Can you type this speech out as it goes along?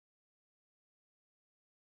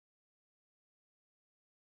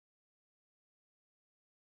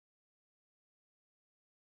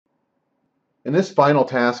In this final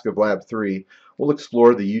task of Lab 3, we'll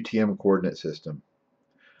explore the UTM coordinate system.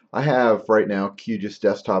 I have right now QGIS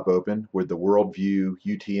Desktop open with the WorldView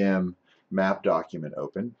UTM map document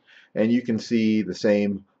open, and you can see the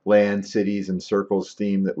same land, cities, and circles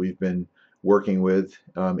theme that we've been working with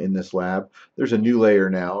in this lab. There's a new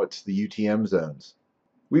layer now. It's the UTM zones.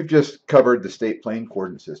 We've just covered the state plane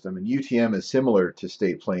coordinate system, and UTM is similar to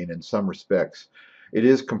state plane in some respects. It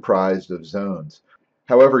is comprised of zones.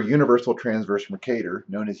 However, Universal Transverse Mercator,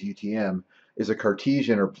 known as UTM, is a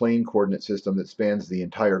Cartesian or plane coordinate system that spans the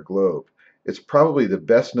entire globe. It's probably the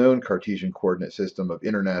best known Cartesian coordinate system of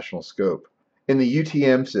international scope. In the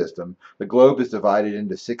UTM system, the globe is divided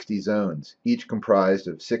into 60 zones, each comprised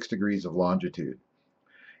of 6 degrees of longitude.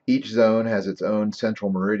 Each zone has its own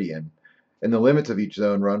central meridian, and the limits of each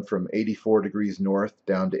zone run from 84 degrees north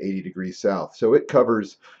down to 80 degrees south. So it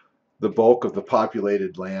covers the bulk of the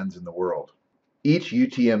populated lands in the world. Each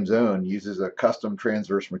UTM zone uses a custom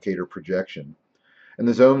transverse Mercator projection, and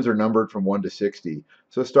the zones are numbered from 1 to 60.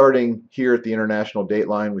 So starting here at the international date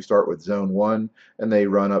line, we start with zone 1, and they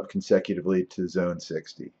run up consecutively to zone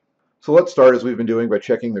 60. So let's start, as we've been doing, by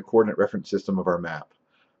checking the coordinate reference system of our map.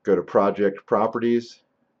 Go to Project Properties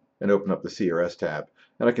and open up the CRS tab.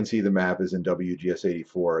 And I can see the map is in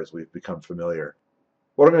WGS84 as we've become familiar.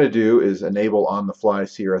 What I'm going to do is enable on-the-fly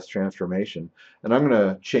CRS transformation, and I'm going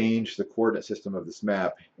to change the coordinate system of this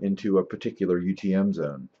map into a particular UTM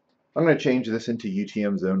zone. I'm going to change this into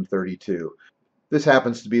UTM zone 32. This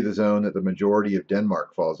happens to be the zone that the majority of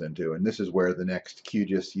Denmark falls into, and this is where the next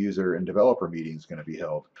QGIS user and developer meeting is going to be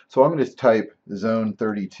held. So I'm going to type zone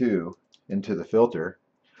 32 into the filter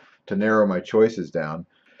to narrow my choices down,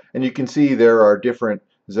 and you can see there are different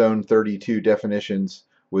zone 32 definitions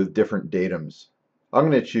with different datums. I'm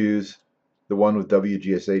going to choose the one with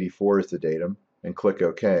WGS84 as the datum and click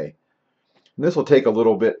OK. And this will take a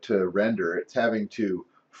little bit to render. It's having to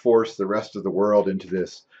force the rest of the world into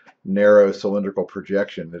this narrow cylindrical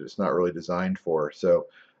projection that it's not really designed for. So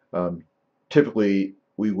typically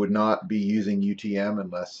we would not be using UTM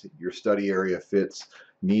unless your study area fits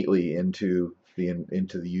neatly into the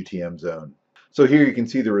UTM zone. So here you can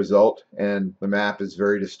see the result, and the map is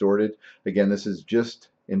very distorted. Again, this is just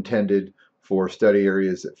intended for study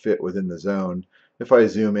areas that fit within the zone. If I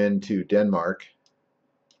zoom into Denmark,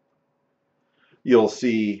 you'll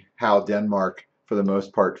see how Denmark, for the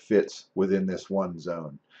most part, fits within this one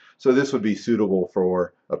zone. So this would be suitable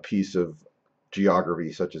for a piece of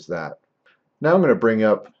geography such as that. Now I'm going to bring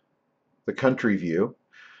up the country view,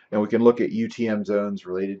 and we can look at UTM zones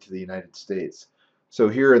related to the United States. So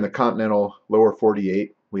here in the continental lower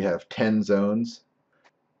 48, we have 10 zones.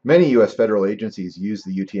 Many U.S. federal agencies use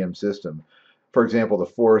the UTM system. For example, the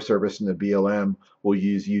Forest Service and the BLM will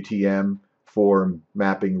use UTM for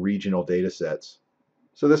mapping regional data sets.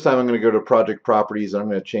 So this time I'm going to go to Project Properties, and I'm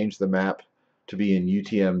going to change the map to be in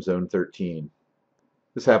UTM Zone 13.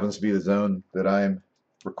 This happens to be the zone that I'm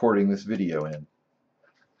recording this video in.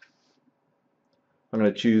 I'm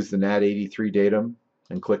going to choose the NAT83 datum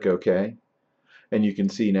and click OK. And you can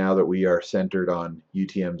see now that we are centered on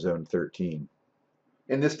UTM Zone 13.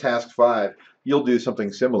 In this Task 5, you'll do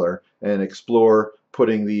something similar and explore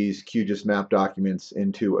putting these QGIS map documents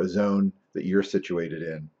into a zone that you're situated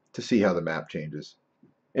in to see how the map changes.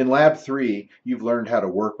 In Lab 3, you've learned how to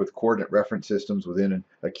work with coordinate reference systems within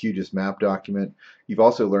a QGIS map document. You've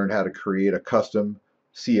also learned how to create a custom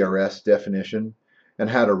CRS definition and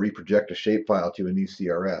how to reproject a shapefile to a new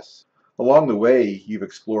CRS. Along the way, you've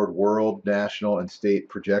explored world, national, and state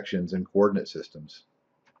projections and coordinate systems.